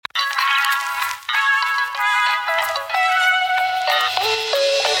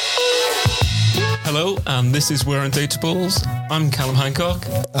Hello, and this is We're UnDateables. I'm Kallum Hancock.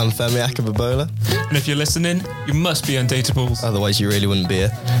 I'm Femi Akababola. And if you're listening, you must be UnDateables. Otherwise you really wouldn't be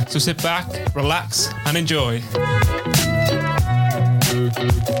here. So sit back, relax, and enjoy.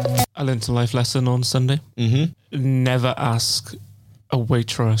 I learned a life lesson on Sunday. Never ask a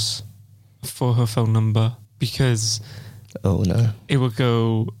waitress for her phone number, because Oh no. it would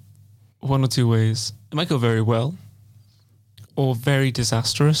go one or two ways. It might go very well, or very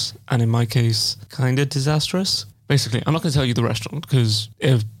disastrous, and in my case, kind of disastrous. Basically, I'm not going to tell you the restaurant because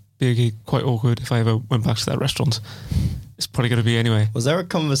it would be quite awkward if I ever went back to that restaurant. It's probably going to be anyway. Was there a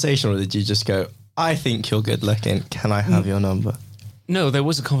conversation, or did you just go, I think you're good looking, can I have your number? No, there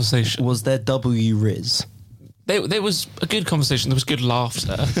was a conversation. Was there W Riz? There was a good conversation. There was good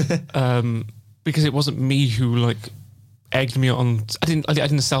laughter. Because it wasn't me who like egged me on. I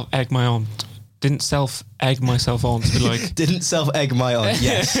didn't self-egg my on. Didn't self-egg myself on to be like... Didn't self-egg my on.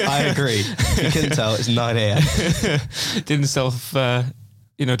 Yes, I agree. You can tell it's 9 a.m. Didn't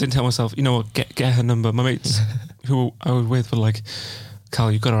didn't tell myself, you know what, get her number. My mates who I was with were like,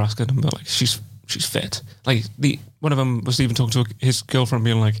 Cal, you've got to ask her number. Like, she's fit. Like, one of them was even talking to his girlfriend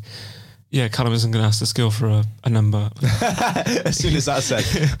being like, yeah, Kallum isn't going to ask this girl for a number. As soon as that said,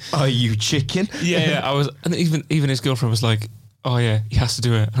 are you chicken? Yeah, I was... And even his girlfriend was like, oh yeah, he has to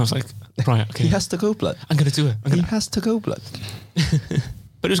do it. And I was like... Right, okay. He has to go, blood. I'm going to do it. He has to go, blood.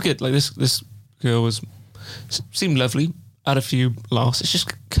 But it was good. Like, this girl seemed lovely. Had a few laughs. It's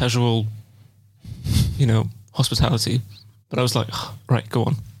just casual, hospitality. But I was like, oh, right, go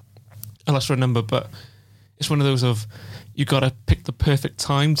on. I'll ask for a number, but it's one of those of, you got to pick the perfect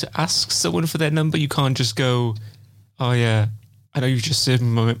time to ask someone for their number. You can't just go, oh yeah, I know you just served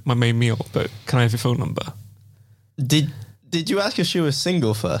me my main meal, but can I have your phone number? Did you ask if she was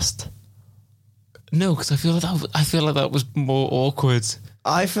single first? No, because I feel like that was more awkward.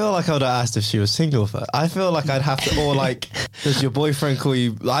 I feel like I would have asked if she was single first. I feel like I'd have to, or like, does your boyfriend call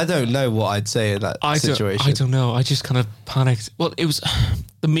you? I don't know what I'd say in that situation. I don't know. I just kind of panicked. Well, it was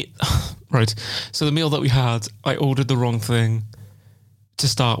the meal. Right. So the meal that we had, I ordered the wrong thing to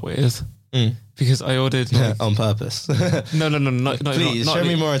start with. Because I ordered... on purpose. No. Please, show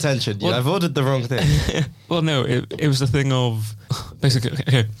me more attention. Well, I've ordered the wrong thing. Well, no, it was the thing of... Basically,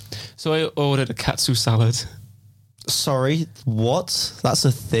 okay. So I ordered a katsu salad. Sorry, what? That's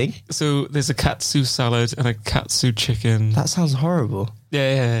a thing? So there's a katsu salad and a katsu chicken. That sounds horrible.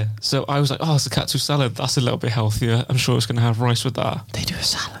 Yeah. So I was like, oh, it's a katsu salad. That's a little bit healthier. I'm sure it's going to have rice with that. They do a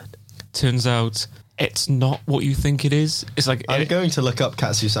salad. Turns out... it's not what you think it is. It's like... I'm going to look up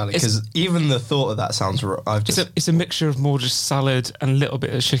katsu salad because even the thought of that sounds wrong. It's a mixture of more just salad and a little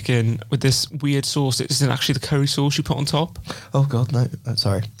bit of chicken with this weird sauce. It isn't actually the curry sauce you put on top. Oh God, no. I'm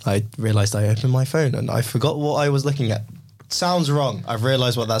sorry. I realised I opened my phone and I forgot what I was looking at. Sounds wrong. I've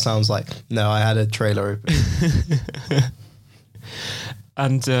realised what that sounds like. No, I had a trailer open.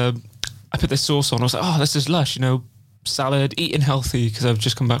 And I put this sauce on. I was like, oh, this is lush, salad, eating healthy, because I've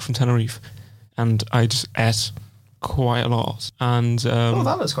just come back from Tenerife. And I just ate quite a lot. And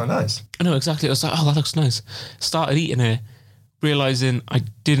that looks quite nice. I know, exactly. I was like, oh, that looks nice. Started eating it, realising I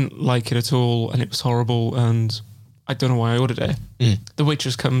didn't like it at all and it was horrible and I don't know why I ordered it. The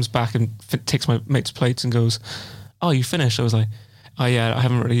waitress comes back and takes my mate's plates and goes, oh, you finished? I was like, oh yeah, I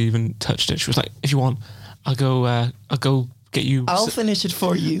haven't really even touched it. She was like, if you want, I'll go get you... I'll finish it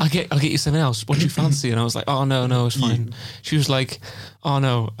for you. I'll get you something else. What do you fancy? And I was like, oh, no, it's fine. She was like, oh,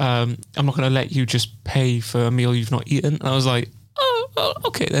 no, I'm not going to let you just pay for a meal you've not eaten. And I was like, oh, well,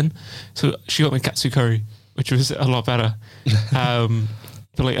 okay then. So she got me katsu curry, which was a lot better. But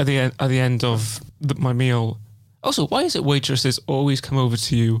like at the end of my meal... Also, why is it waitresses always come over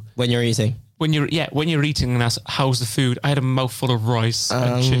to you... when you're eating? When you're eating and ask, how's the food? I had a mouthful of rice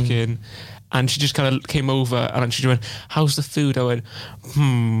and chicken... And she just kind of came over and she went, how's the food? I went,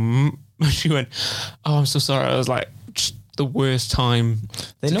 And she went, oh, I'm so sorry. I was like, just the worst time.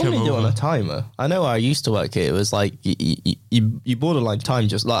 They normally do it on a timer. I know I used to work here. It was like, you borderline time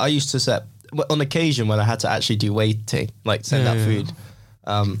just like I used to set, on occasion when I had to actually do waiting, like send out food,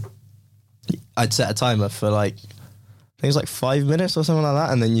 I'd set a timer for like, I think it was like 5 minutes or something like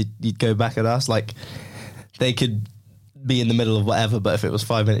that. And then you'd go back and ask, like, they could be in the middle of whatever, but if it was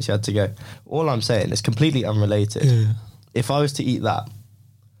 5 minutes you had to go. All I'm saying is completely unrelated. If I was to eat that,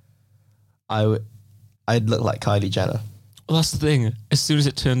 I'd look like Kylie Jenner. Well, that's the thing. As soon as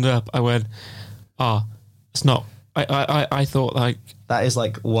it turned up, I went, it's not. I thought like... That is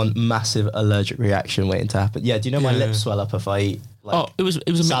like one massive allergic reaction waiting to happen. Yeah, do you know my lips swell up if I eat like it was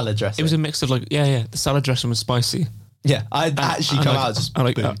a salad dressing? It was a mix of like, the salad dressing was spicy. Yeah, I'd actually come out just... and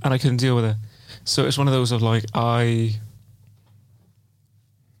I couldn't deal with it. So it's one of those of like,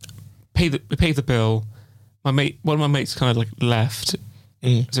 we paid the bill. One of my mates kind of like left.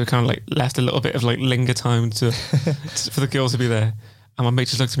 So we kind of like left a little bit of like linger time for the girls to be there. And my mate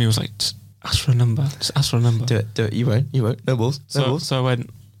just looked at me and was like, just ask for a number. Just ask for a number. Do it. You won't. No balls. So I went,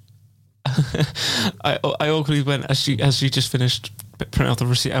 I awkwardly went, as she just finished printing out the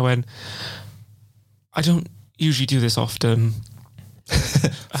receipt, I went, I don't usually do this often.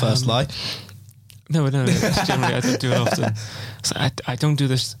 First lie. No, generally I don't do it often. So I don't do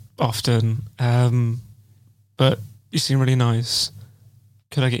this often, but you seem really nice.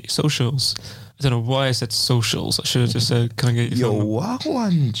 Could I get your socials? I don't know why I said socials. I should have just said, can I get your phone number?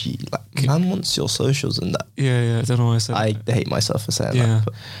 One G. Like, man wants your socials and that. Yeah, I don't know why I said I that. hate myself for saying Yeah. that.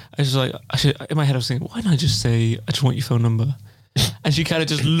 But. I was like, in my head I was thinking, why don't I just say, I just want your phone number? And she kind of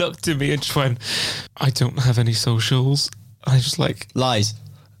just looked at me and just went, I don't have any socials. And I just like... Lies.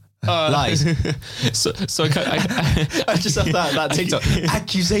 Lies. So I just have that TikTok.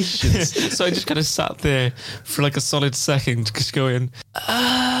 Accusations. So I just kind of sat there for like a solid second, just going,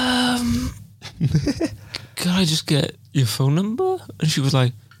 could I just get your phone number? And she was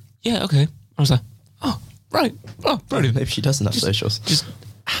like, yeah, okay. I was like, oh, right. Oh, brilliant. Maybe she doesn't have socials. Just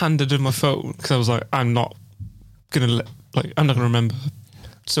handed her my phone because I was like, I'm not going to remember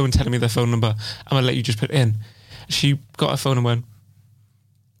someone telling me their phone number. I'm going to let you just put it in. She got her phone and went,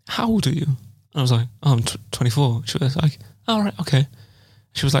 how old are you? And I was like, oh, I'm 24. She was like, oh, right, okay.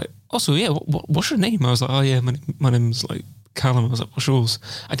 She was like, also, yeah, what's your name? I was like, oh, yeah, my name's like Kallum. I was like, what's yours?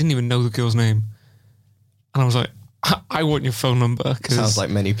 I didn't even know the girl's name. And I was like, I want your phone number. Sounds like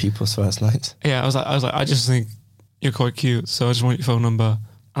many people's first nights. Yeah, I was like, I just think you're quite cute, so I just want your phone number.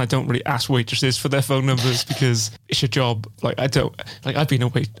 And I don't really ask waitresses for their phone numbers because it's your job. Like, I've been a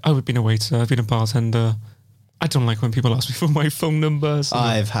waiter, I've been a bartender. I don't like when people ask me for my phone number. So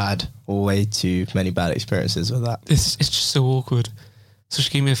I've had way too many bad experiences with that. It's just so awkward. So she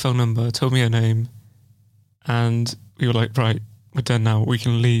gave me a phone number, told me her name, and we were like, right, we're done now. We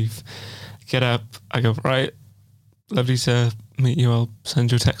can leave. Get up. I go, right, lovely to meet you. I'll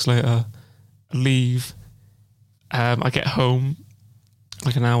send you a text later. Leave. I get home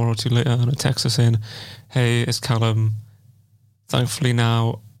like an hour or two later and I text her saying, hey, it's Kallum. Thankfully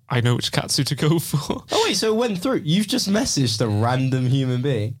now I know which catsuit to go for. Oh wait, so it went through. You've just messaged a random human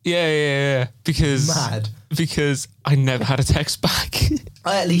being. Yeah. Because I never had a text back.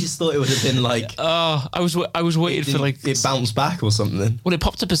 I at least thought it would have been like. I was waiting for like it bounced back or something. Well, it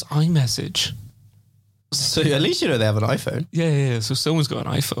popped up as iMessage. So at least you know they have an iPhone. Yeah. So someone's got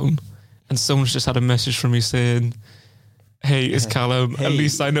an iPhone, and someone's just had a message from me saying, hey, it's Kallum. Hey. At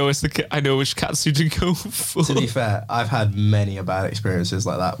least I know I know which catsuit to go for. To be fair, I've had many bad experiences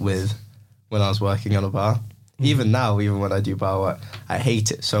like that with when I was working on a bar. Even now, even when I do bar work, I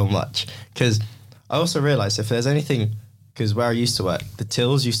hate it so much. Because I also realised if there's anything, because where I used to work, the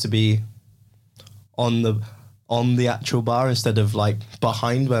tills used to be on the actual bar instead of like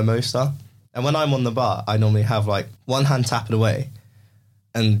behind where most are. And when I'm on the bar, I normally have like one hand tapping away.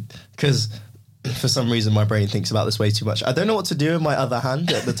 And because for some reason my brain thinks about this way too much, I don't know what to do with my other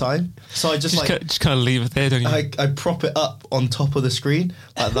hand at the time. So I just kind of leave it there, don't you? I prop it up on top of the screen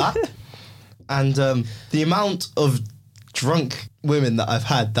like that. And the amount of drunk women that I've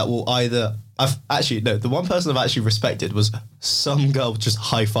had that will either... the one person I've actually respected was some girl just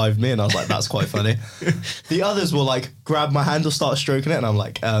high-fived me and I was like, that's quite funny. The others will like grab my hand or start stroking it and I'm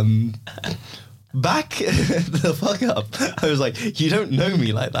like, back the fuck up. I was like, you don't know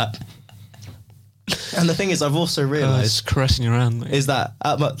me like that. And the thing is, I've also realised... caressing your hand, mate. Is that,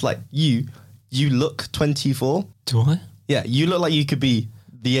 like, you look 24. Do I? Yeah, you look like you could be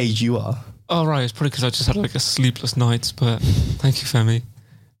the age you are. Oh, right. It's probably because I just had like a sleepless night, but thank you, Femi.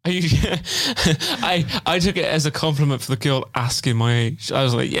 I took it as a compliment for the girl asking my age. I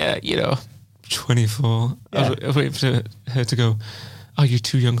was like, 24. Yeah. I was waiting for her to go, oh, you're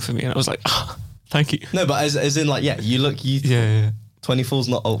too young for me. And I was like, oh, thank you. No, but as in like, you look... Yeah. 24's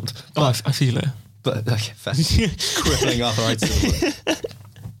not old. But, I feel it. But, okay, fair. Crippling arthritis.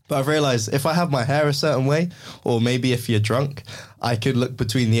 But I've realised if I have my hair a certain way, or maybe if you're drunk, I could look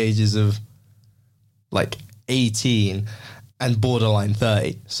between the ages of like 18 and borderline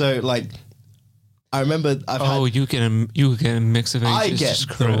 30. So like, I remember you get a mix of ages. I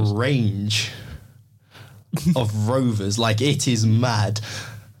get the range of rovers. Like, it is mad.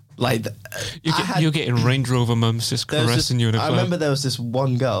 Like, you're getting Range Rover mums just caressing you in a club. I remember there was this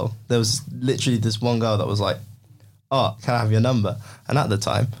one girl. There was literally this one girl that was like, oh, can I have your number? And at the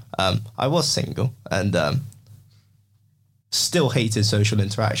time, I was single and still hated social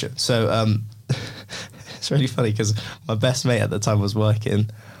interaction. So... it's really funny because my best mate at the time was working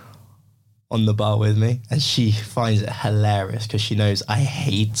on the bar with me, and she finds it hilarious because she knows I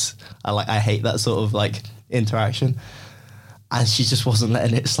hate that sort of like interaction, and she just wasn't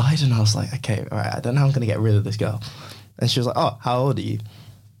letting it slide. And I was like, okay, all right, I don't know how I'm gonna get rid of this girl. And she was like, oh, how old are you?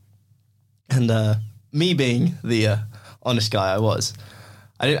 And me being the honest guy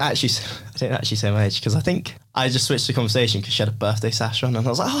I didn't actually say my age, because I think I just switched the conversation because she had a birthday sash on, and I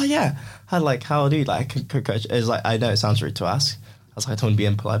was like, oh yeah, how old are you? Like, it was like, I know it sounds rude to ask. I was like, I don't want to be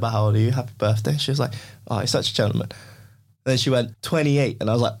impolite, but how old are you? Happy birthday. She was like, oh, you're such a gentleman. And then she went, 28, and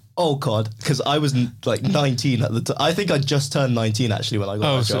I was like, oh God, because I was like 19 at the time. I think I just turned 19 actually when I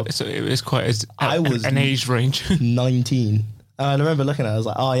got that job. So it was quite an age range. 19. And I remember looking at her, I was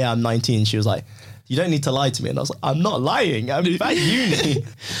like, oh yeah, I'm 19. She was like, you don't need to lie to me. And I was like, I'm not lying. I'm at uni.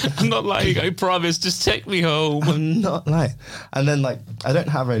 I'm not lying. I promise. Just take me home. I'm not lying. And then like, I don't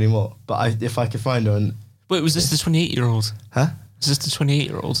have her anymore, but if I could find her. And wait, was this the 28-year-old? Huh? Is this the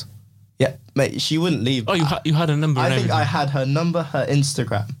 28-year-old? Yeah, mate, she wouldn't leave. Oh, you had a number. I think I had her number, her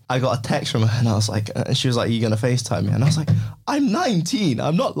Instagram. I got a text from her, and I was like, and she was like, "Are you gonna FaceTime me?" And I was like, "I'm 19.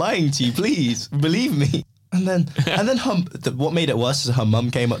 I'm not lying to you. Please believe me." And then what made it worse is her mum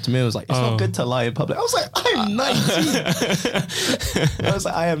came up to me and was like, "It's not good to lie in public." I was like, "I'm 19." I was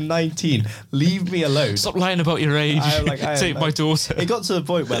like, "I am 19. Leave me alone. Stop lying about your age." Take my daughter. It got to the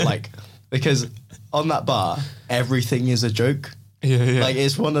point where like, because on that bar, everything is a joke. Yeah. Like,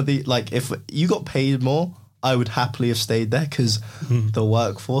 it's one of the, like, if you got paid more, I would happily have stayed there because the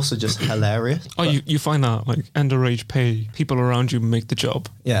workforce are just hilarious. Oh, you find that, like, underage pay, people around you make the job.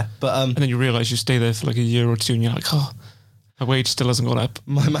 Yeah, but... and then you realise you stay there for like a year or two and you're like, oh, my wage still hasn't gone up.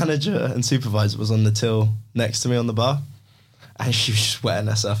 My manager and supervisor was on the till next to me on the bar, and she was just wetting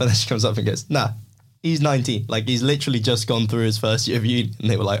herself, and then she comes up and goes, nah, he's 19. Like, he's literally just gone through his first year of uni, and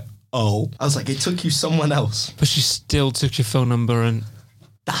they were like, oh. I was like, it took you someone else. But she still took your phone number and...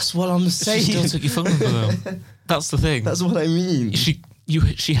 That's what I'm saying. She still took your phone number though. That's the thing. That's what I mean. She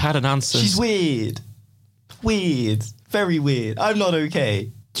had an answer. She's weird. Weird. Very weird. I'm not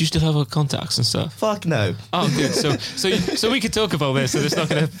okay. Do you still have her contacts and stuff? Fuck no. Oh, good. So we could talk about this, and it's not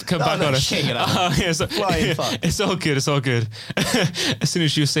going to come back on us. It's all good. It's all good. As soon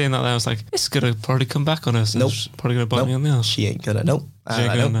as she was saying that, I was like, it's going to probably come back on us. Nope. It's probably going to bite me on the ass. She ain't gonna. Nope.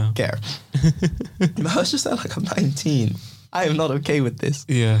 I don't care. I was just there like, I'm 19. I am not okay with this.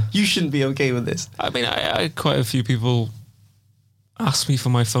 Yeah. You shouldn't be okay with this. I mean, I had quite a few people ask me for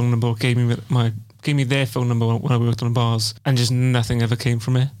my phone number, or gave me their phone number when I worked on bars, and just nothing ever came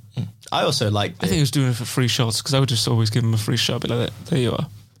from it. I also like... I think I was doing it for free shots, because I would just always give them a free shot, be like, there you are.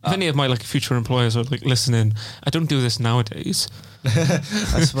 If any of my like future employers are like listening, I don't do this nowadays.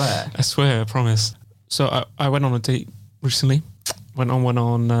 I swear. I swear, I promise. So I went on a date recently. Went on one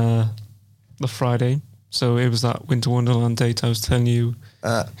on the Friday. So it was that Winter Wonderland date I was telling you.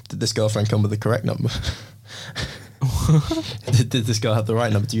 Did this girlfriend come with the correct number? did this girl have the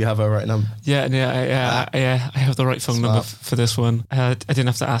right number? Do you have her right number? Yeah. I have the right phone number for this one. I didn't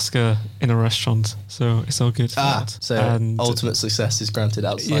have to ask her in a restaurant, so it's all good. So ultimate success is granted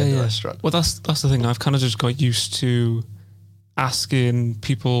outside the restaurant. Well, that's the thing. I've kind of just got used to asking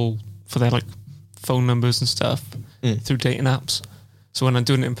people for their like phone numbers and stuff through dating apps. So when I'm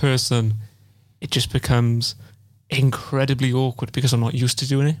doing it in person, it just becomes incredibly awkward because I'm not used to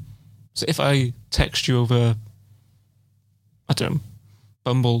doing it. So if I text you over, I don't know,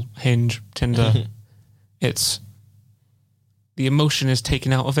 Bumble, Hinge, Tinder, it's the emotion is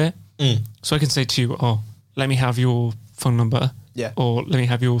taken out of it. So I can say to you, oh, let me have your phone number, or let me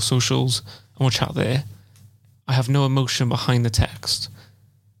have your socials, and we'll chat there. I have no emotion behind the text.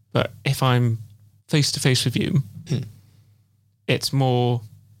 But if I'm face to face with you, it's more,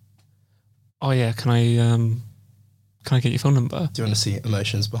 oh yeah, can I get your phone number? Do you want to see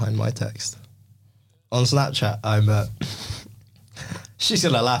emotions behind my text? On Snapchat, I'm... she's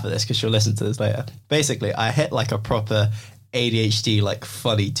going to laugh at this because she'll listen to this later. Basically, I hit like a proper ADHD, like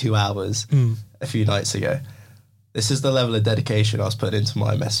funny 2 hours a few nights ago. This is the level of dedication I was putting into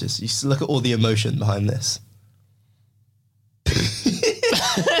my messages. You look at all the emotion behind this.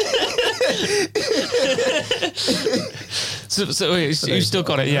 So wait, you still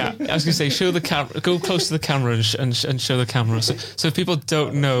got it, yeah. I was going to say, show the camera, go close to the camera and show the camera. So if people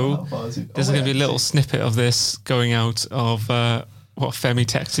don't know, there's going to be a little snippet of this going out of what Femi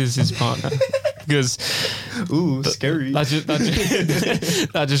texts his partner. Because scary.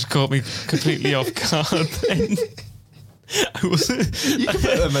 That just caught me completely off guard. I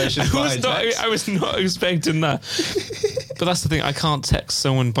was not expecting that. But that's the thing, I can't text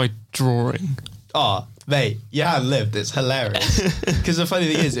someone by drawing. Mate, you hadn't lived. It's hilarious. Because the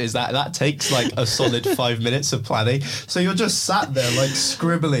funny thing is that takes like a solid 5 minutes of planning. So you're just sat there like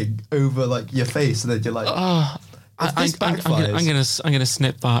scribbling over like your face, and then you're like, I'm gonna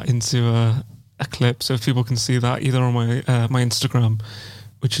snip that into a clip so if people can see that either on my Instagram,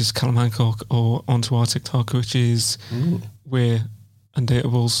 which is Kallum Hancock, or onto our TikTok, which is We're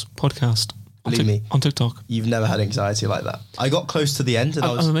UnDateAble Podcast. Believe me, on TikTok. You've never had anxiety like that. I got close to the end and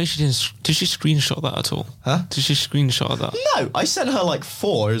I was... amazed she didn't... Did she screenshot that at all? Huh? Did she screenshot that? No, I sent her like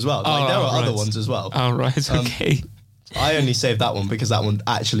 4 as well. Like, there are other ones as well. Oh, right, okay. I only saved that one because that one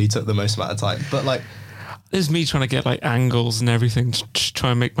actually took the most amount of time. But like... There's me trying to get like angles and everything to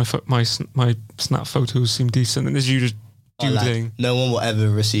try and make my snap photos seem decent, and there's you just doodling. No one will ever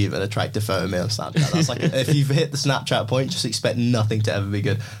receive an attractive photo of me on Snapchat. That's like, if you've hit the Snapchat point, just expect nothing to ever be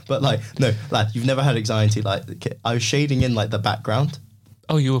good. But like, no, lad, you've never had anxiety. Like, I was shading in like the background.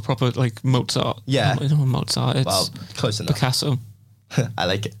 Oh, you were proper like Mozart. Yeah. I don't know Mozart. It's close enough. Picasso. I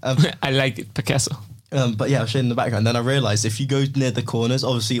like it. I like it, Picasso. But yeah, I was shading in the background. Then I realised if you go near the corners,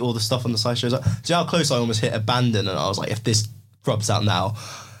 obviously all the stuff on the side shows up. Do you know how close I almost hit abandon? And I was like, if this rubs out now,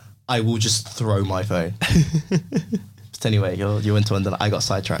 I will just throw my phone. But anyway, your Winter Wonderland. I got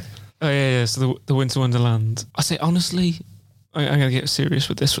sidetracked. Oh yeah. So the Winter Wonderland. I say honestly, I'm gonna get serious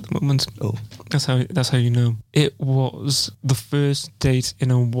with this for the moment. Oh, that's how you know. It was the first date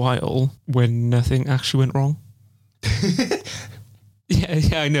in a while when nothing actually went wrong.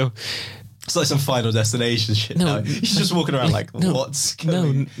 Yeah, I know. It's like some Final Destination shit. No, he's just walking around what's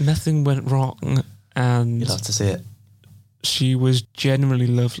going? No, nothing went wrong, and you'd have to see it. She was genuinely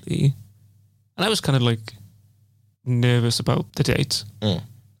lovely, and I was kind of like nervous about the date,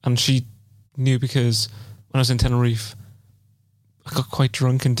 and she knew because when I was in Tenerife, I got quite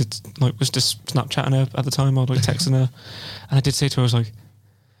drunk and was just Snapchatting her at the time. I was like texting her, and I did say to her, I was like,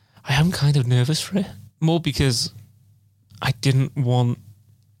 I am kind of nervous for it, more because I didn't want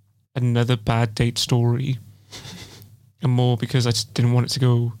another bad date story, and more because I just didn't want it to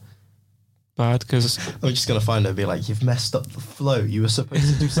go bad. Because I'm just gonna find her and be like, "You've messed up the flow. You were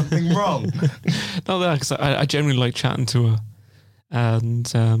supposed to do something wrong." Not that, because I generally like chatting to her,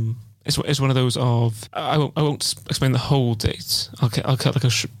 and it's one of those of I won't explain the whole date. I'll cut like a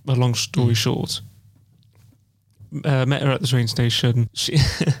long story short. Met her at the train station.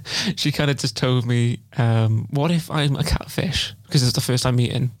 She kind of just told me, what if I'm a catfish? Because it's the first time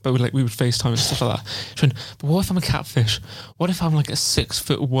meeting, but we would FaceTime and stuff like that. She went, but what if I'm a catfish? What if I'm like a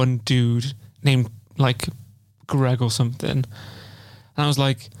 6'1" dude named like Greg or something? And I was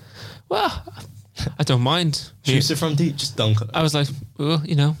like, well, I don't mind. Shoots it from deep, just dunk on it. I was like, well,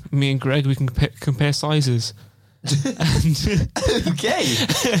 me and Greg, we can compare sizes. And okay.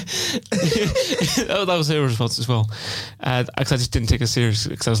 that was her response as well. Because I just didn't take her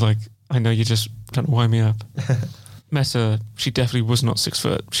seriously, because I was like, I know you're just trying to wind me up. Met her, she definitely was not 6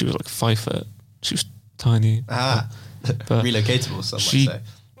 foot. She was like 5 foot. She was tiny. But relocatable, some she might say.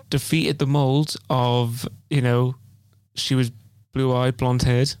 Defeated the mold of, she was blue-eyed,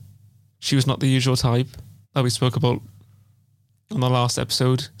 blonde-haired. She was not the usual type that we spoke about on the last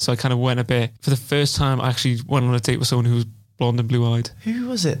episode. So I kind of went a bit, for the first time I actually went on a date with someone who was blonde and blue-eyed. Who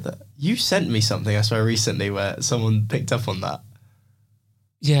was it that you sent me something I saw recently where someone picked up on that?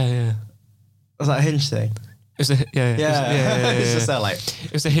 Yeah. Was that a Hinge thing? It was It's just that like,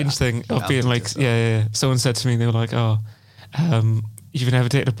 it was a Hinge thing of being like, someone said to me, they were like, you've never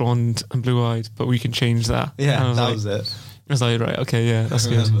dated a blonde and blue-eyed, but we can change that. Yeah, that was it. I was like, right, okay, yeah, that's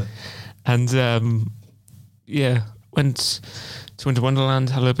good. And went to Winter Wonderland,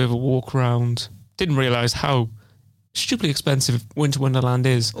 had a little bit of a walk around. Didn't realise how stupidly expensive Winter Wonderland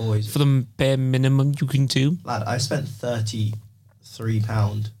is. Always. For the bare minimum you can do. Lad, I spent £33.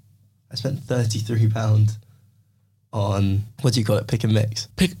 I spent £33 on, what do you call it, pick and mix?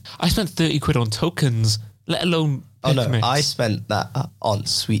 I spent 30 quid on tokens, let alone pick and mix. I spent that on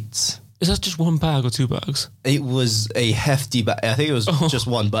sweets. Is that just one bag or 2 bags? It was a hefty bag. I think it was just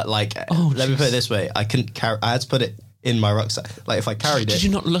one, but like, let me put it this way. I couldn't carry, I had to put it in my rucksack. Like if I carried it, did you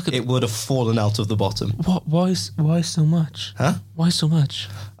not look at it would have fallen out of the bottom. What? Why so much? Huh? Why so much?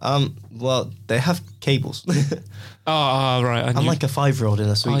 Well, they have cables. Right. I'm like a 5-year-old in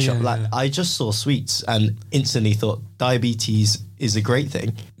a sweet shop. Yeah. I just saw sweets and instantly thought diabetes is a great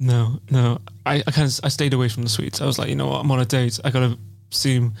thing. No. I stayed away from the sweets. I was like, you know what? I'm on a date. I gotta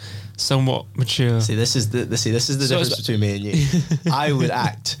seem somewhat mature. See, this is the difference between me and you. I would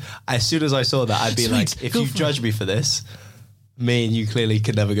act as soon as I saw that. I'd be like, if you judge me for this, me and you clearly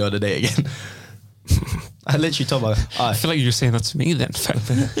could never go on a date again. I literally told my. I feel like you're saying that to me then.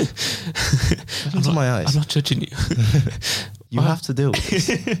 Into my eyes. I'm not judging you. You have to deal with this.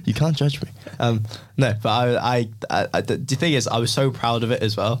 You can't judge me. No, but the thing is, I was so proud of it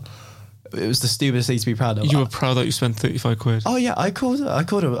as well. It was the stupidest thing to be proud of. You were proud that you spent 35 quid. Oh yeah, I called her. I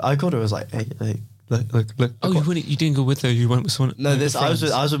was like, hey, look. Oh, you didn't go with her. You went with someone. No, I was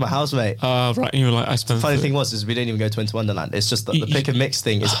with my housemate. Right, and you were like, I spent. The funny thing was, we didn't even go to Winter Wonderland. It's just that the pick and mix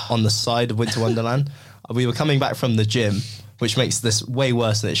thing is on the side of Winter Wonderland. We were coming back from the gym, which makes this way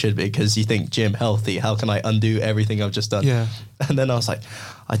worse than it should be, because you think gym healthy, how can I undo everything I've just done? Yeah. And then I was like,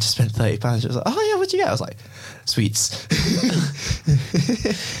 I just spent £30. She was like, oh yeah, what'd you get? I was like, sweets.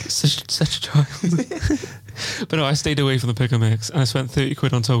 such a child. But no, I stayed away from the pick and mix, and I spent 30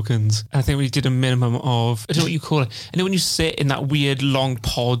 quid on tokens. And I think we did a minimum of, I don't know what you call it. And then when you sit in that weird long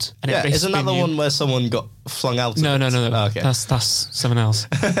pod, and isn't that the one where someone got flung out? No. Oh, okay. That's something else.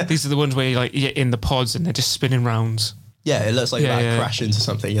 These are the ones where you're in the pods and they're just spinning rounds. Yeah, it looks like you're about to crash into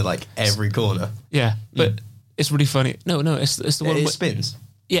something in like every corner. Yeah, but it's really funny. No, it's the one it spins.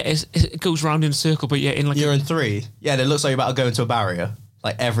 Yeah, it goes round in a circle, but yeah, in like you're in 3. Yeah, and it looks like you're about to go into a barrier.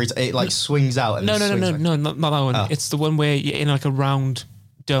 Like it like swings out. And no, not that one. Oh. It's the one where you're in like a round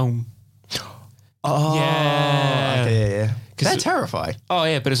dome. Oh, yeah. Okay, yeah. They're terrifying. Oh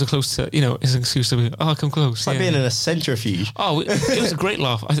yeah, but it's a close to, it's an excuse to be, come close. It's like being in a centrifuge. Oh, it was a great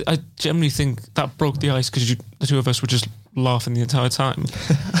laugh. I generally think that broke the ice because the two of us were just laughing the entire time.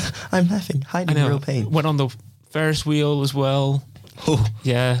 I'm laughing, hiding real pain. Went on the Ferris wheel as well. Oh,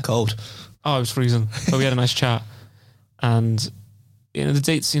 yeah. Cold. Oh, it was freezing. But we had a nice chat. And, the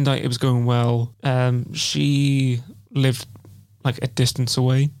date seemed like it was going well. She lived like a distance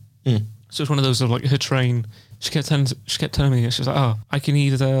away. So it's one of those of like her train. She kept telling me, she was like, oh, I can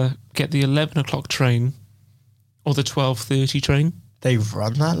either get the 11 o'clock train or the 12:30 train. They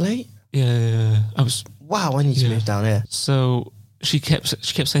run that late? Yeah. Wow, I need to move down here. So she kept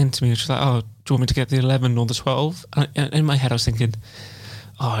saying to me, she's like, oh, do you want me to get the 11 or the 12? And in my head I was thinking,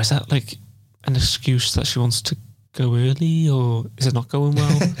 oh, is that like an excuse that she wants to go early, or is it not going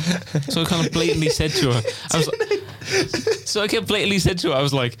well? So I kind of blatantly said to her, I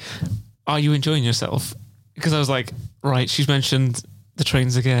was like, are you enjoying yourself? Because I was like, right, she's mentioned the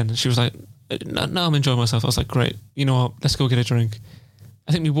trains again. And she was like, no, I'm enjoying myself. I was like, great, you know what, let's go get a drink.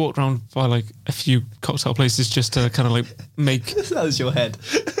 I think we walked around by like a few cocktail places just to kind of like make... That was your head.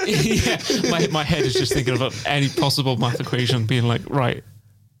 Yeah, my head is just thinking about any possible math equation being like, right.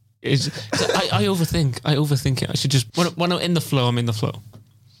 I overthink it. I should just... When I'm in the flow, I'm in the flow.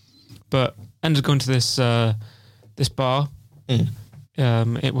 But I ended up going to this bar.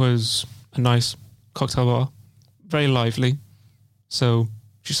 It was a nice cocktail bar, very lively. So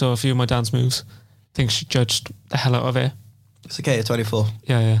she saw a few of my dance moves. I think she judged the hell out of it. It's okay at 24.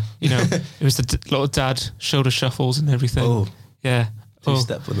 Yeah. It was the little dad shoulder shuffles and everything. Oh, yeah.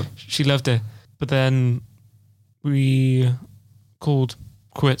 Two-step with them. She loved it. But then we called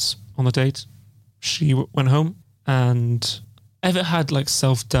quits on the date. She went home, and ever had like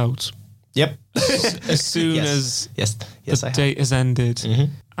self-doubt? Yep. As soon as the date has ended,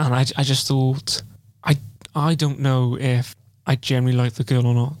 and I just thought, I don't know if I generally like the girl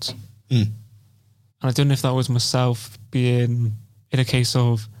or not. And I don't know if that was myself being in a case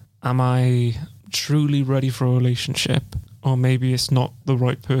of, am I truly ready for a relationship, or maybe it's not the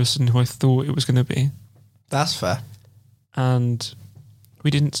right person who I thought it was going to be. That's fair. And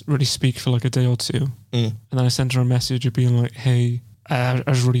we didn't really speak for like a day or two. And then I sent her a message of being like, hey, I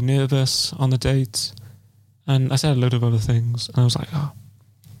was really nervous on the date. And I said a load of other things. And I was like, oh,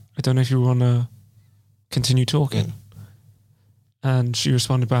 I don't know if you want to continue talking. And she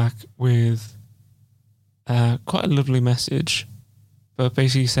responded back with quite a lovely message, but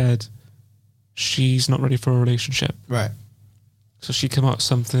basically said she's not ready for a relationship. Right. So she came out with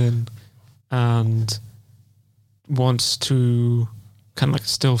something and wants to kind of like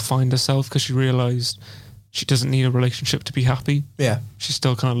still find herself, because she realised she doesn't need a relationship to be happy. Yeah. She's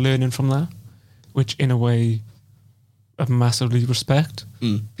still kind of learning from that, which in a way I massively respect,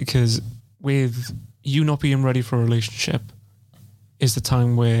 because with you not being ready for a relationship is the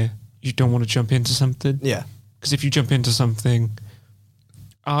time where you don't want to jump into something. Yeah. Because if you jump into something,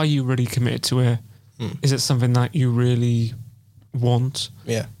 are you really committed to it? Is it something that you really want?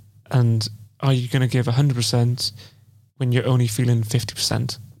 Yeah. And are you going to give 100% when you're only feeling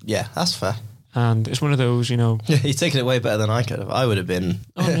 50%? Yeah, that's fair. And it's one of those, Yeah, he's taken it way better than I could have. I would have been...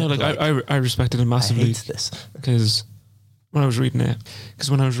 Oh, no, I respected it massively. I hate this. Because when I was reading it,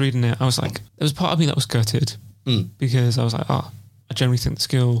 I was like, there was part of me that was gutted. Because I was like, I generally think the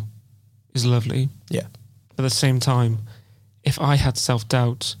skill is lovely. Yeah. But at the same time, if I had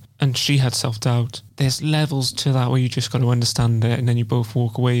self-doubt and she had self-doubt, there's levels to that where you just got to understand it, and then you both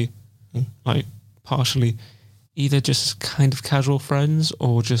walk away, like partially, either just kind of casual friends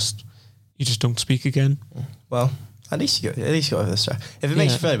or just you just don't speak again? Well, at least you got over the stress. If it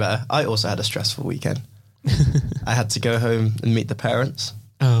makes you feel better, I also had a stressful weekend. I had to go home and meet the parents.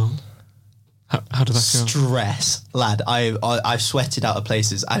 Oh. How did that go? Stress, lad. I sweated out of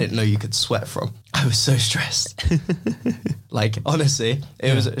places I didn't know you could sweat from. I was so stressed. Like, honestly,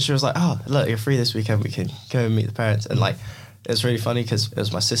 she was like, oh, look, you're free this weekend. We can go and meet the parents. And like, it was really funny because it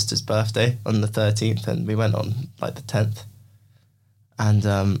was my sister's birthday on the 13th and we went on like the 10th.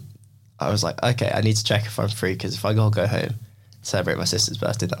 And I was like, okay, I need to check if I'm free because if I gotta go home, celebrate my sister's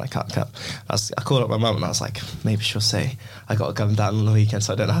birthday, then I can't come. I called up my mum and I was like, maybe she'll say I got to come down on the weekend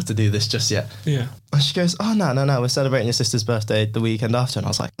so I don't have to do this just yet. Yeah. And she goes, oh, no, we're celebrating your sister's birthday the weekend after. And I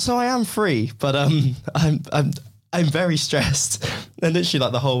was like, so I am free, but I'm very stressed. And literally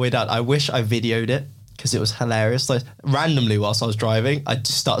like the whole way down, I wish I videoed it because it was hilarious. Like randomly whilst I was driving, I'd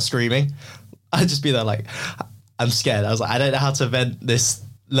just start screaming. I'd just be there like, I'm scared. I was like, I don't know how to vent this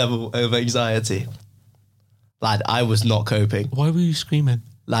level of anxiety. Lad, I was not coping. Why were you screaming?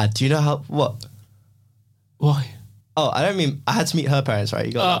 Lad, do you know what? Why? Oh, I don't mean, I had to meet her parents, right?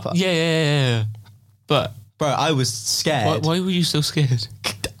 You got that part? Yeah. But... Bro, I was scared. Why were you so scared?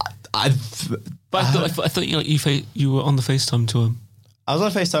 I thought you were on the FaceTime to him. I was on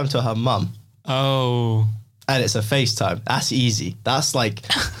FaceTime to her mum. Oh. And it's a FaceTime. That's easy. That's like,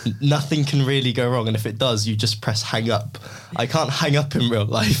 nothing can really go wrong. And if it does, you just press hang up. I can't hang up in real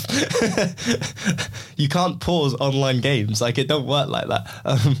life. You can't pause online games. Like, it don't work like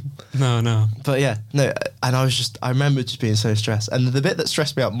that. No. But yeah, no. And I remember just being so stressed. And the bit that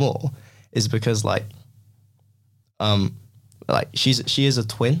stressed me out more is because she is a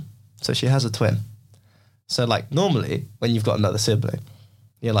twin. So she has a twin. So like normally when you've got another sibling,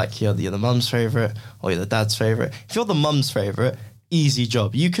 you're the mum's favourite or you're the dad's favourite. If you're the mum's favourite, easy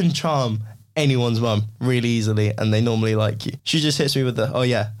job. You can charm anyone's mum really easily and they normally like you. She just hits me with oh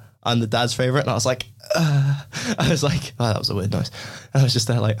yeah, I'm the dad's favourite. And I was like, oh, that was a weird noise. And I was just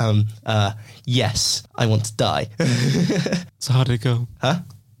there like, yes, I want to die. So how did it go? Huh?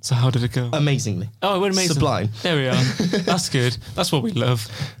 So how did it go? Amazingly. Oh, it went amazing. Sublime. There we are. That's good. That's what we love.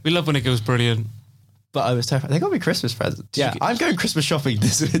 We love when it goes brilliant. But I was terrified. They got me Christmas presents. I'm going Christmas shopping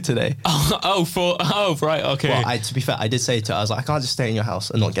today. Oh, right, okay. Well, to be fair, I did say to her, I was like, I can't just stay in your house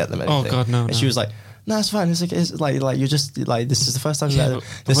and not get them anything. Oh God, no. And she was like, no, it's fine. It's like you're just like, this is the first time. Yeah,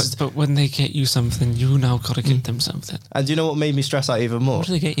 but when they get you something, you now got to get them something. And do you know what made me stress out even more? What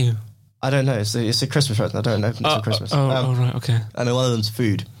do they get you? I don't know. It's a Christmas present. I don't open it for Christmas. Right, okay. I know one of them's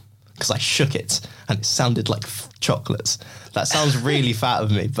food because I shook it and it sounded like chocolates. That sounds really fat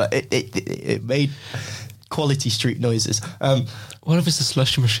of me, but it made quality street noises. What if it's a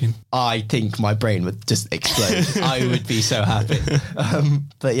slushy machine? I think my brain would just explode. I would be so happy.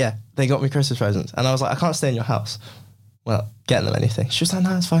 But yeah, they got me Christmas presents. And I was like, I can't stay in your house. Well, getting them anything. She was like,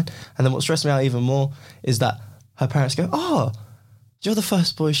 no, it's fine. And then what stressed me out even more is that her parents go, oh, you're the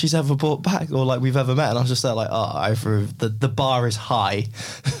first boy she's ever brought back or like we've ever met. And I was just there like, the bar is high.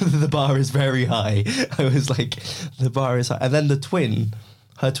 The bar is very high. I was like, the bar is high. And then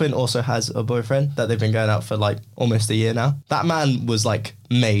her twin also has a boyfriend that they've been going out for like almost a year now. That man was like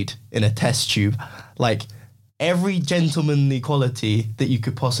made in a test tube. Like every gentlemanly quality that you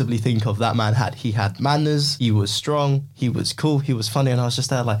could possibly think of, that man had. He had manners, he was strong, he was cool, he was funny. And I was just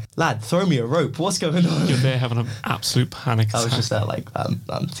there like, lad, throw me a rope. What's going on? You're there having an absolute panic attack. I was just there like,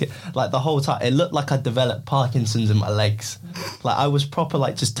 like the whole time. It looked like I developed Parkinson's in my legs. Like I was proper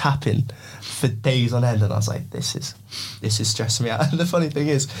like just tapping for days on end. And I was like, this is stressing me out. And the funny thing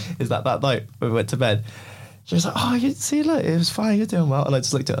is that night when we went to bed, she was like, oh, you see, look, it was fine, you're doing well. And I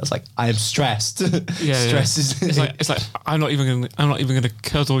just looked at her, I was like, I am stressed. Yeah, Stress is... It's like I'm not even gonna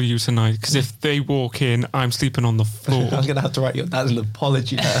cuddle you tonight because if they walk in, I'm sleeping on the floor. I'm gonna have to write your dad an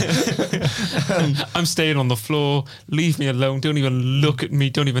apology there. I'm staying on the floor. Leave me alone. Don't even look at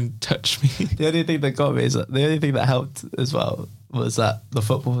me. Don't even touch me. The only thing that got me is the only thing that helped as well was that the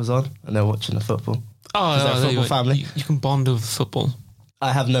football was on and they're watching the football. Oh, they're a football family. You can bond over football.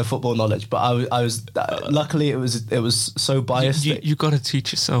 I have no football knowledge, but I was luckily it was so biased. You got to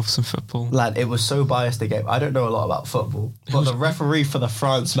teach yourself some football, lad. It was so biased the game. I don't know a lot about football, but the referee for the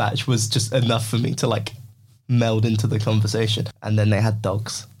France match was just enough for me to like meld into the conversation. And then they had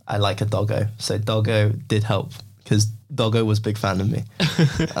dogs. I like a doggo, so doggo did help because doggo was a big fan of me.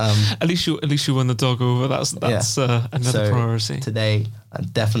 At least you won the dog over. That's another priority. Today I'm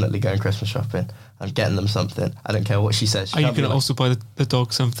definitely going Christmas shopping. I'm getting them something. I don't care what she says. Are you going to also buy the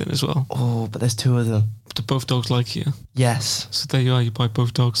dog something as well? Oh, but there's two of them. do both dogs like you? Yes. So there you are, you buy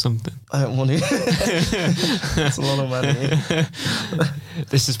both dogs something. I don't want to. That's a lot of money.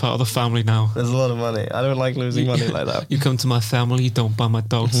 This is part of the family now. There's a lot of money. I don't like losing money like that. You come to my family, you don't buy my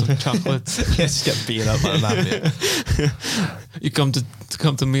dogs some chocolates. Yeah, just get beaten up by a mafia. You come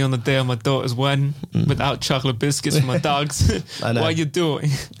to me on the day of my daughter's wedding without chocolate biscuits for my dogs. I know. What are you doing?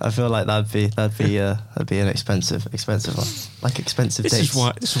 I feel like that'd be an expensive one. Like expensive dates.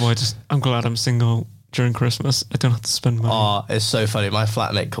 This is why I'm glad I'm single during Christmas. I don't have to spend money. Oh, it's so funny. My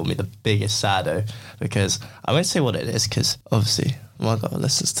flatmate called me the biggest sado because I won't say what it is because obviously my God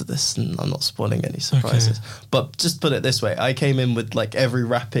listens to this and I'm not spoiling any surprises. Okay. But just put it this way, I came in with like every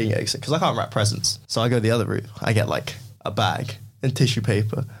wrapping because I can't wrap presents. So I go the other route. I get like a bag and tissue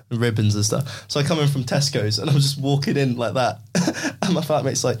paper and ribbons and stuff. So I come in from Tesco's and I'm just walking in like that. And my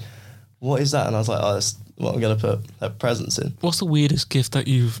flatmate's like, what is that? And I was like, oh, that's what I'm going to put presents in. What's the weirdest gift that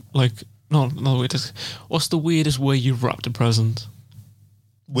you've like... Not weirdest. What's the weirdest way you've wrapped a present?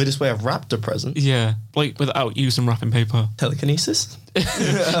 Weirdest way I've wrapped a present? Yeah, like without using wrapping paper. Telekinesis?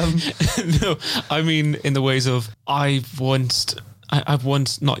 No, I mean in the ways of I've once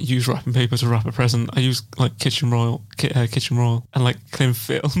not used wrapping paper to wrap a present. I used like kitchen roll and like cling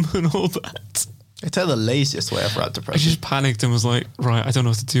film and all that. I tell the laziest way I've wrapped a present. I just panicked and was like, right, I don't know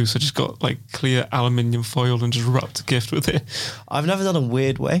what to do. So I just got like clear aluminium foil and just wrapped a gift with it. I've never done a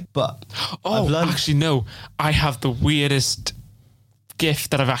weird way, but actually no. I have the weirdest gift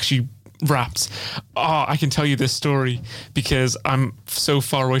that I've actually wrapped. Oh, I can tell you this story because I'm so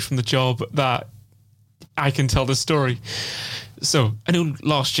far away from the job that I can tell this story. So I know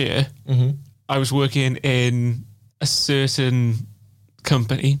last year I was working in a certain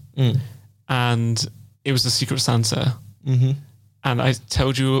company and it was the Secret Santa. And I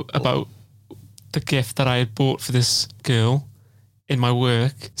told you about the gift that I had bought for this girl in my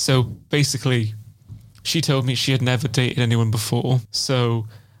work. So basically, she told me she had never dated anyone before. So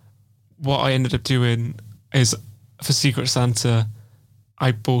what I ended up doing is for Secret Santa,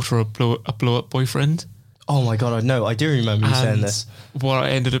 I bought her a blow-up boyfriend. Oh my God, I know. I do remember you saying this. What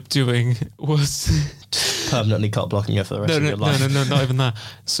I ended up doing was... permanently cut blocking her for the rest of your life. No, not even that.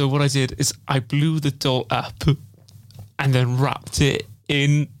 So what I did is I blew the doll up and then wrapped it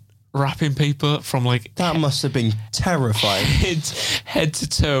in wrapping paper from like... That must have been terrifying. Head to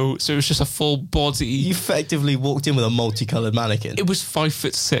toe. So it was just a full body. You effectively walked in with a multicoloured mannequin. It was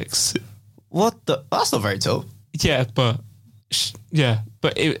 5'6". What the... That's not very tall. Yeah, but...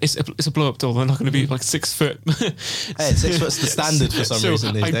 but it's a blow-up doll. They're not going to be like 6 foot. Hey, 6 foot's the standard for some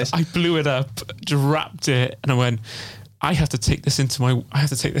reason these days. I blew it up, just wrapped it, and I went, I have to take this into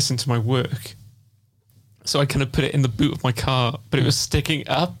my work. So I kind of put it in the boot of my car, but it was sticking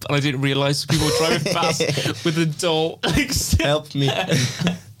up, and I didn't realise people were driving past with a doll. Like, help me.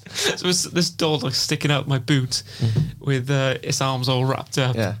 So this doll like sticking out my boot with its arms all wrapped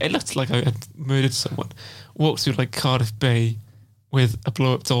up. Yeah. It looked like I had murdered someone. Walked through like Cardiff Bay with a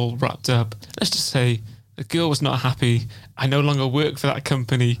blow-up doll wrapped up. Let's just say the girl was not happy. I no longer work for that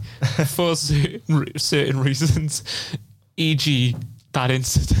company for certain reasons, e.g. that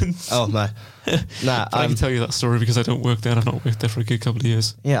incident. Oh no. Nah, I can tell you that story because I don't work there and I've not worked there for a good couple of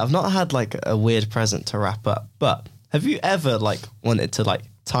years. Yeah, I've not had like a weird present to wrap up, but have you ever like wanted to like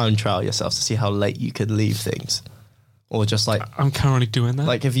time trial yourself to see how late you could leave things? Or just like... I'm currently doing that.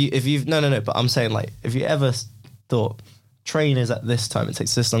 Like if you've... No, but I'm saying like, if you ever thought, train is at this time, it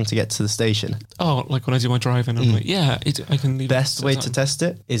takes this long to get to the station. Oh, like when I do my driving, I'm like, yeah, I can leave. Best way to test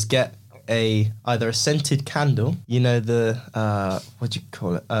it is get either a scented candle, you know, the... what do you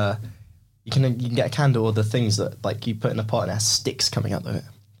call it? You can get a candle or the things that like you put in a pot and it has sticks coming out of it.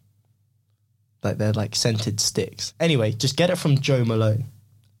 Like they're like scented sticks. Anyway, just get it from Joe Malone.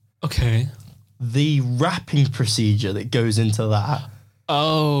 Okay. The wrapping procedure that goes into that.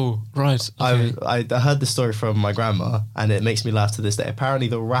 Oh, right. Okay. I heard the story from my grandma and it makes me laugh to this day. Apparently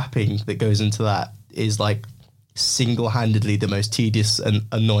the wrapping that goes into that is like single-handedly the most tedious and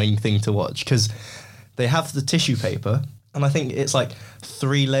annoying thing to watch because they have the tissue paper and I think it's like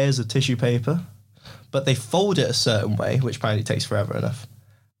 3 layers of tissue paper, but they fold it a certain way, which apparently takes forever enough.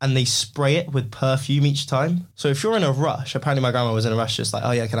 And they spray it with perfume each time. So if you're in a rush, apparently my grandma was in a rush, just like,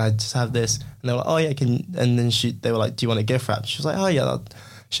 oh yeah, can I just have this? And they were like, oh yeah, and then they were like, do you want a gift wrap? She was like, oh yeah, that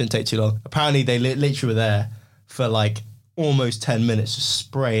shouldn't take too long. Apparently they literally were there for like almost 10 minutes, just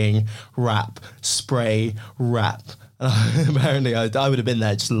spraying, wrap, spray, wrap. Apparently I would have been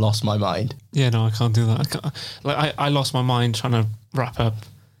there, just lost my mind. Yeah, no, I can't do that. I lost my mind trying to wrap up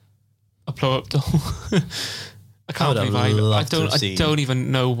a blow-up doll. I can't believe I don't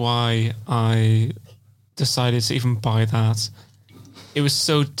even know why I decided to even buy that. It was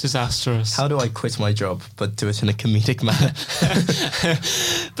so disastrous. How do I quit my job but do it in a comedic manner?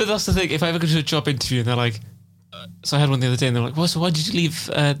 But that's the thing. If I ever go to a job interview and they're like, so I had one the other day and they're like, well, so why did you leave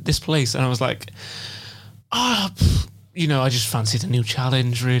this place? And I was like, I just fancied a new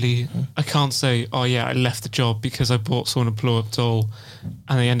challenge, really. I can't say, oh yeah, I left the job because I bought someone a blow-up doll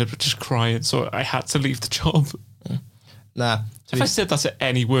and they ended up just crying, so I had to leave the job. Nah. If I said that to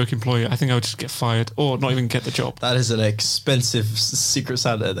any work employer, I think I would just get fired or not even get the job. That is an expensive Secret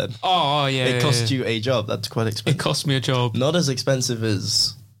Santa then. Oh, yeah. It cost you a job. That's quite expensive. It cost me a job. Not as expensive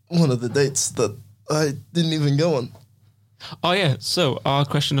as one of the dates that I didn't even go on. Oh, yeah. So our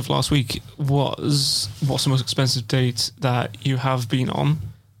question of last week was, what's the most expensive date that you have been on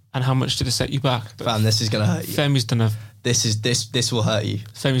and how much did it set you back? Fam, this is going to hurt you. Femi's done This will hurt you.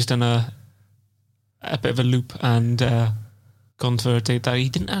 Femi's done a bit of a loop and gone for a date that he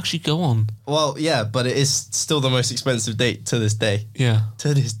didn't actually go on. Well, yeah, but it is still the most expensive date to this day. Yeah.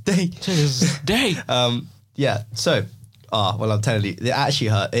 To this day. To this day. Yeah, so, well, I'm telling you, it actually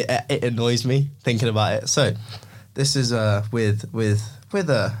hurt. It annoys me thinking about it. So, this is with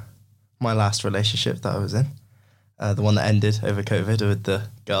my last relationship that I was in. The one that ended over COVID with the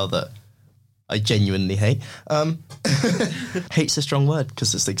girl that I genuinely hate. Hate's a strong word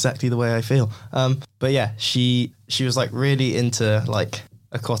because it's exactly the way I feel. But yeah, she was like really into like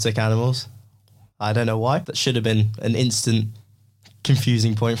aquatic animals. I don't know why. That should have been an instant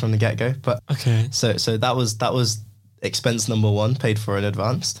confusing point from the get-go. But okay. So that was expense number one, paid for in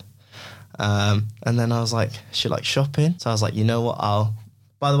advance. And then I was like, she like shopping. So I was like, you know what?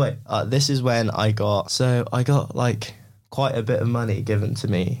 By the way, this is when I got like quite a bit of money given to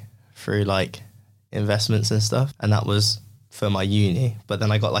me through like investments and stuff, and that was for my uni, but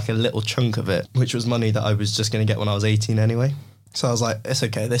then I got like a little chunk of it, which was money that I was just going to get when I was 18 anyway. So I was like, it's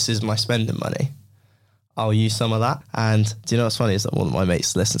okay, this is my spending money, I'll use some of that. And do you know what's funny is that one of my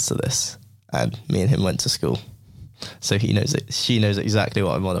mates listens to this, and me and him went to school, so she knows exactly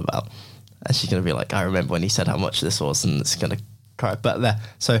what I'm on about, and she's going to be like, I remember when he said how much this was, and it's going to cry. But there,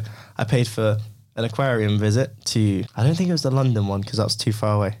 so I paid for an aquarium visit to, I don't think it was the London one because that was too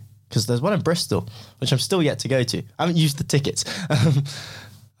far away, because there's one in Bristol, which I'm still yet to go to. I haven't used the tickets.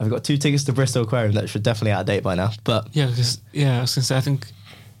 I've got 2 tickets to Bristol Aquarium that should definitely out of date by now. But I was going to say, I think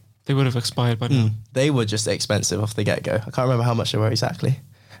they would have expired by now. They were just expensive off the get-go. I can't remember how much they were exactly.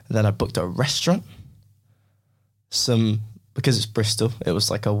 And then I booked a restaurant. Because it's Bristol, it was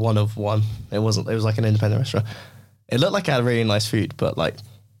like a one of one. It was like an independent restaurant. It looked like it had really nice food, but like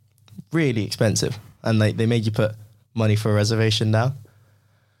really expensive. And they made you put money for a reservation down.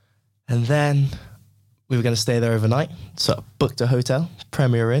 And then we were going to stay there overnight. So I booked a hotel,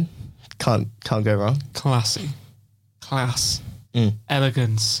 Premier Inn. Can't go wrong. Classy. Class.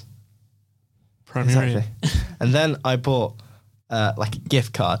 Elegance. Premier Inn. Exactly. And then I bought like a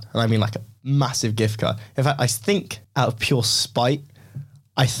gift card. And I mean like a massive gift card. In fact, I think out of pure spite,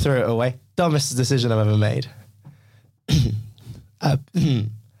 I threw it away. Dumbest decision I've ever made.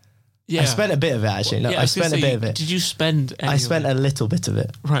 Yeah. I spent a bit of it actually. I spent a bit of it. Did you spend any I spent a little bit of it.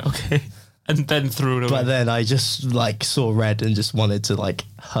 Right, okay. And then threw it away. But then I just like saw red and just wanted to like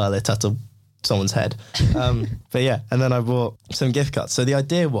hurl it at someone's head. But yeah, and then I bought some gift cards. So the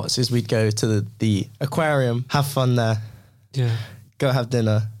idea is we'd go to the aquarium, have fun there. Yeah. Go have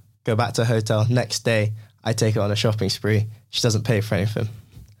dinner, go back to a hotel. Next day, I take her on a shopping spree. She doesn't pay for anything.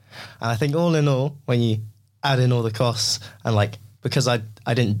 And I think all in all, when you add in all the costs and like, because I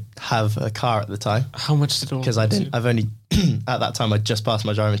didn't have a car at the time. How much did it all? Because I've only, at that time, I just passed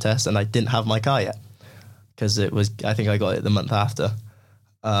my driving test and I didn't have my car yet. Because I think I got it the month after.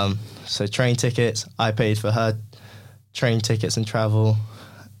 So train tickets, I paid for her train tickets and travel,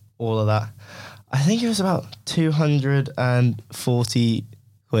 all of that. I think it was about 240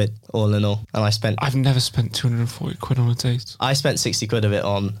 quid all in all. And I've never spent 240 quid on a date. I spent 60 quid of it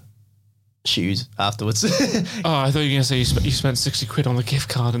on shoes afterwards. Oh, I thought you were going to say you spent 60 quid on the gift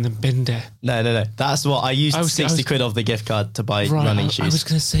card and then binned it. No. That's what I used. 60 quid of the gift card to buy running shoes. I was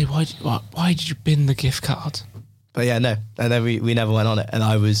going to say, why did you bin the gift card? But yeah, no. And then we never went on it. And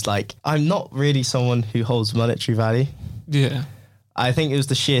I was like, I'm not really someone who holds monetary value. Yeah. I think it was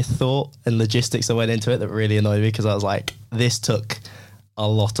the sheer thought and logistics that went into it that really annoyed me, because I was like, this took a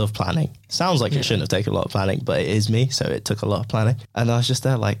lot of planning. Sounds like it shouldn't have taken a lot of planning, but it is me, so it took a lot of planning. And I was just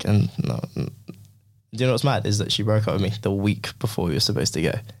there like, do you know what's mad is that she broke up with me the week before we were supposed to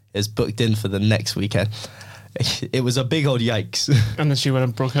go. It's booked in for the next weekend. It was a big old yikes. And then she went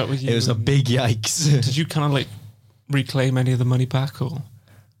and broke up with you. It was a big yikes. Did you kind of like reclaim any of the money back, or?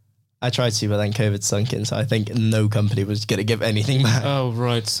 I tried to, but then COVID sunk in, so I think no company was going to give anything back. Oh,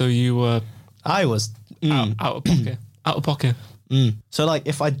 right. So you were... I was... out of pocket. Out of pocket. So like,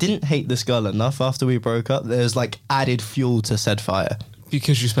 if I didn't hate this girl enough after we broke up, there's like added fuel to said fire.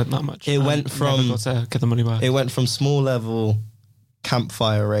 Because you spent that much. It went from never got to get the money back. It went from small level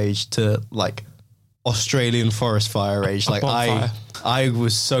campfire rage to like Australian forest fire rage. Like I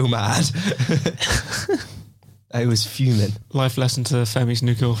was so mad. I was fuming. Life lesson to Femi's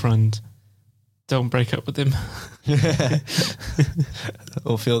new girlfriend: don't break up with him.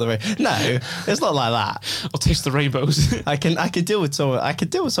 Or feel the rain. No, it's not like that. Or taste the rainbows. I can deal with someone. I could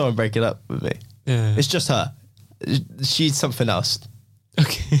deal with someone breaking up with me. Yeah, it's just her. She's something else.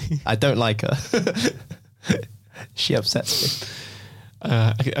 Okay. I don't like her. She upsets me.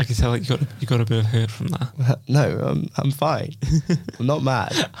 I can tell you got a bit of hurt from that. No, I'm fine. I'm not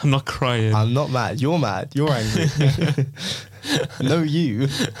mad. I'm not crying. I'm not mad. You're mad. You're angry. No, you.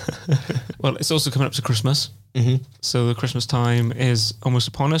 Well, it's also coming up to Christmas. Mm-hmm. So the Christmas time is almost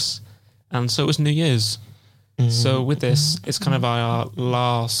upon us. And so is New Year's. Mm-hmm. So with this, it's kind of our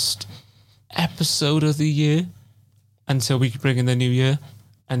last episode of the year until we bring in the new year.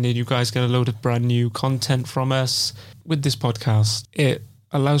 And then you guys get a load of brand new content from us. With this podcast, it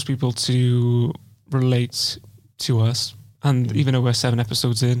allows people to relate to us. And even though we're 7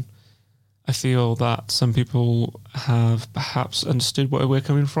 episodes in, I feel that some people have perhaps understood where we're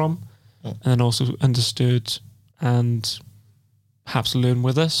coming from and then also understood and perhaps learn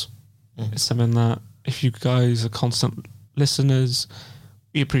with us. It's something that if you guys are constant listeners,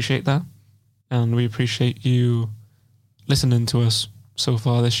 we appreciate that. And we appreciate you listening to us so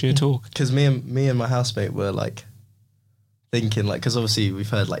far this year talk. Because me and my housemate were like thinking, like, because obviously we've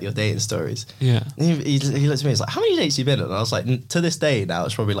heard like your dating stories. Yeah. And he looked at me, he's like, how many dates have you been on? And I was like, to this day now,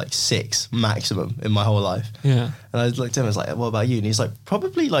 it's probably like 6 maximum in my whole life. Yeah. And I looked at him and was like, what about you? And he's like,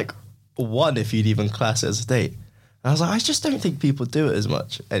 probably like 1 if you'd even class it as a date. And I was like, I just don't think people do it as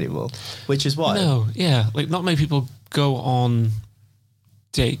much anymore, which is why. No, yeah. Like, not many people go on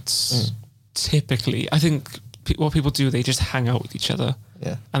dates typically. I think what people do, they just hang out with each other.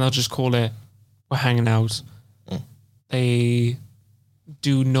 Yeah. And they'll just call it, we're hanging out. They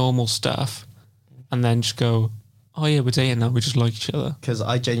do normal stuff and then just go, oh yeah, we're dating now, we just like each other. Because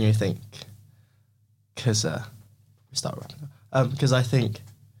I genuinely think, we start wrapping up. Because I think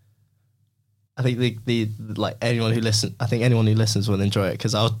the like anyone who listens will enjoy it.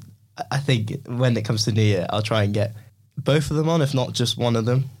 Because I think when it comes to New Year, I'll try and get both of them on, if not just one of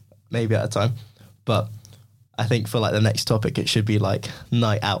them, maybe at a time. But I think for like the next topic, it should be like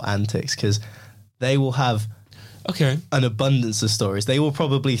night out antics, because they will have an abundance of stories. They will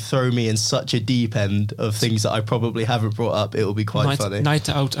probably throw me in such a deep end of things that I probably haven't brought up. It will be quite funny. Night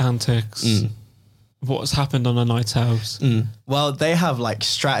out antics. What's happened on a night out. Well, they have like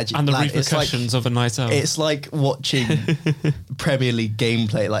strategy. And the repercussions of a night out. It's like watching Premier League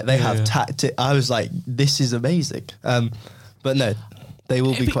gameplay. Like they have tactic. I was like, this is amazing. But no, they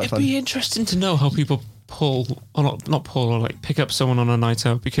will be quite fun. It'd be interesting to know how people pull, or not pull, or like pick up someone on a night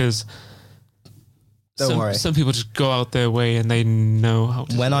out, because Don't worry. Some people just go out their way and they know how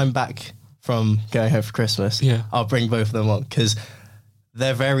to. When I'm back from going home for Christmas, I'll bring both of them on, because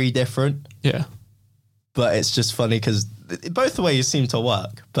they're very different. Yeah. But it's just funny because both the ways seem to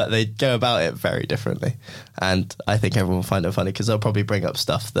work, but they go about it very differently. And I think everyone will find it funny because they'll probably bring up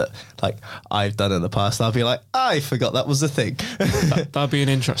stuff that like I've done in the past. I'll be like, I forgot that was a thing. That'd be an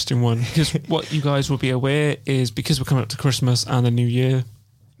interesting one, because what you guys will be aware is, because we're coming up to Christmas and the New Year,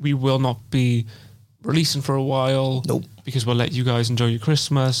 we will not be releasing for a while. Nope. Because we'll let you guys enjoy your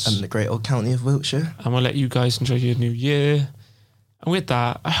Christmas. And the great old county of Wiltshire. And we'll let you guys enjoy your New Year. And with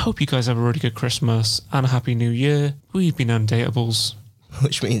that, I hope you guys have a really good Christmas and a happy New Year. We've been Undateables.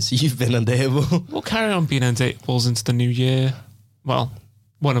 Which means you've been undateable. We'll carry on being Undateables into the new year. Well,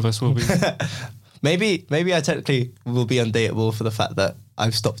 one of us will be. Maybe I technically will be undateable for the fact that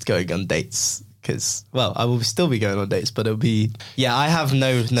I've stopped going on dates. Because, well, I will still be going on dates, but it'll be... Yeah, I have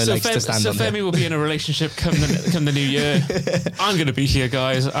no legs to stand on. So Femi will be in a relationship come the new year. I'm going to be here,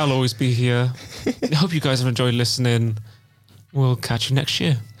 guys. I'll always be here. I hope you guys have enjoyed listening. We'll catch you next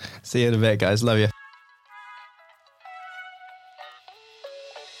year. See you in a bit, guys. Love you.